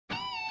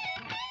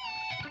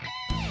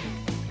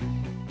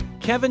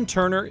Kevin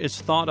Turner is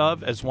thought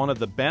of as one of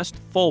the best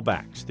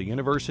fullbacks the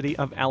University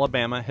of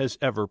Alabama has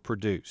ever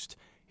produced.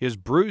 His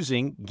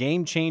bruising,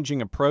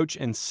 game-changing approach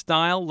and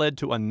style led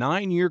to a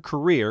 9-year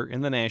career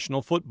in the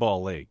National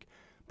Football League.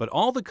 But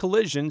all the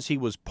collisions he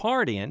was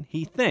part in,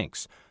 he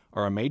thinks,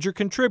 are a major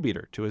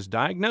contributor to his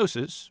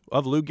diagnosis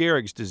of Lou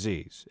Gehrig's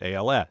disease,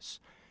 ALS.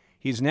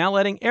 He's now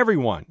letting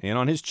everyone in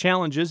on his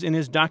challenges in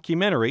his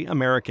documentary,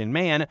 American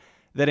Man,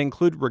 that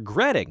include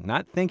regretting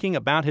not thinking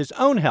about his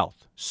own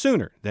health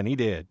sooner than he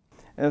did.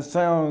 It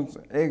sounds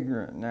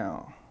ignorant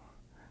now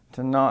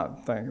to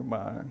not think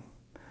about it,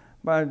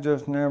 but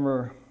it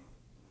never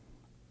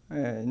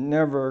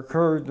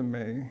occurred to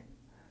me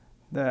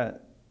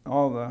that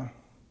all the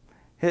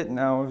hitting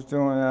I was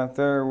doing out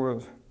there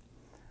was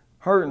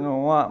hurting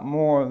a lot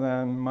more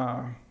than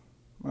my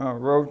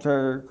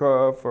rotator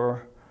cuff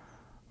or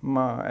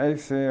my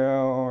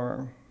ACL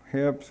or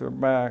hips or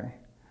back.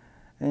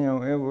 You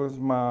know, it was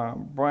my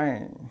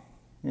brain,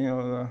 you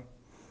know, the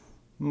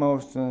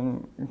most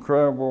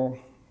incredible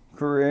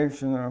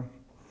creation of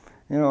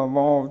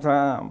all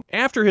time.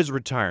 After his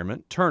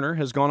retirement, Turner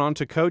has gone on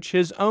to coach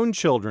his own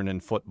children in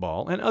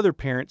football and other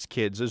parents'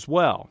 kids as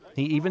well.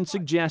 He even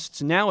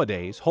suggests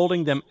nowadays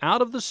holding them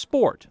out of the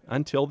sport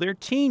until their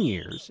teen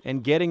years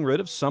and getting rid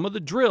of some of the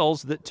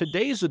drills that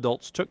today's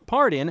adults took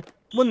part in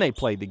when they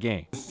played the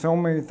game. So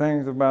many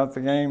things about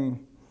the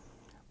game.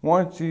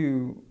 Once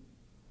I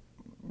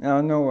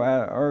know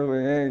at an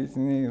early age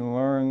you need to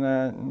learn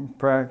that and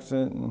practice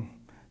it and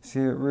see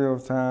it real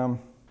time.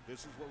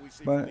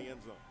 But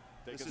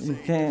you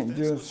can't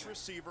just,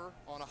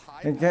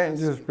 it can't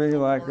just be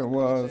like it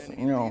was,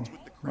 you know,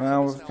 when I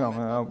was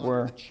coming up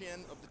where,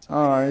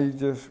 he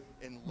just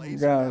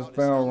got his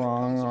bell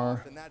wrong,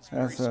 or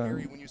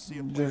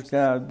just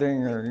got a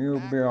dinger, you'll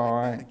be all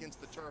right.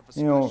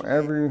 You know,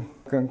 every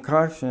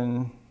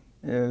concussion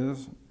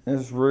is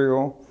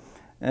real,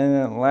 and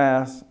it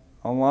lasts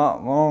a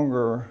lot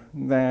longer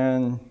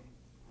than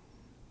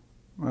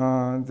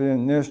the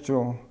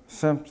initial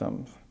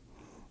symptoms.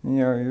 You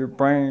know, your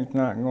brain's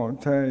not going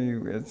to tell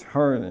you it's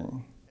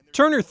hurting.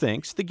 Turner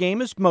thinks the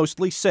game is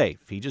mostly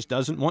safe. He just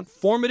doesn't want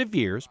formative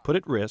years put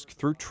at risk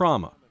through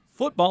trauma.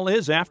 Football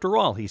is, after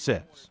all, he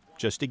says,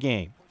 just a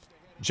game.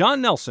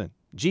 John Nelson,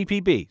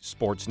 GPB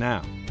Sports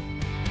Now.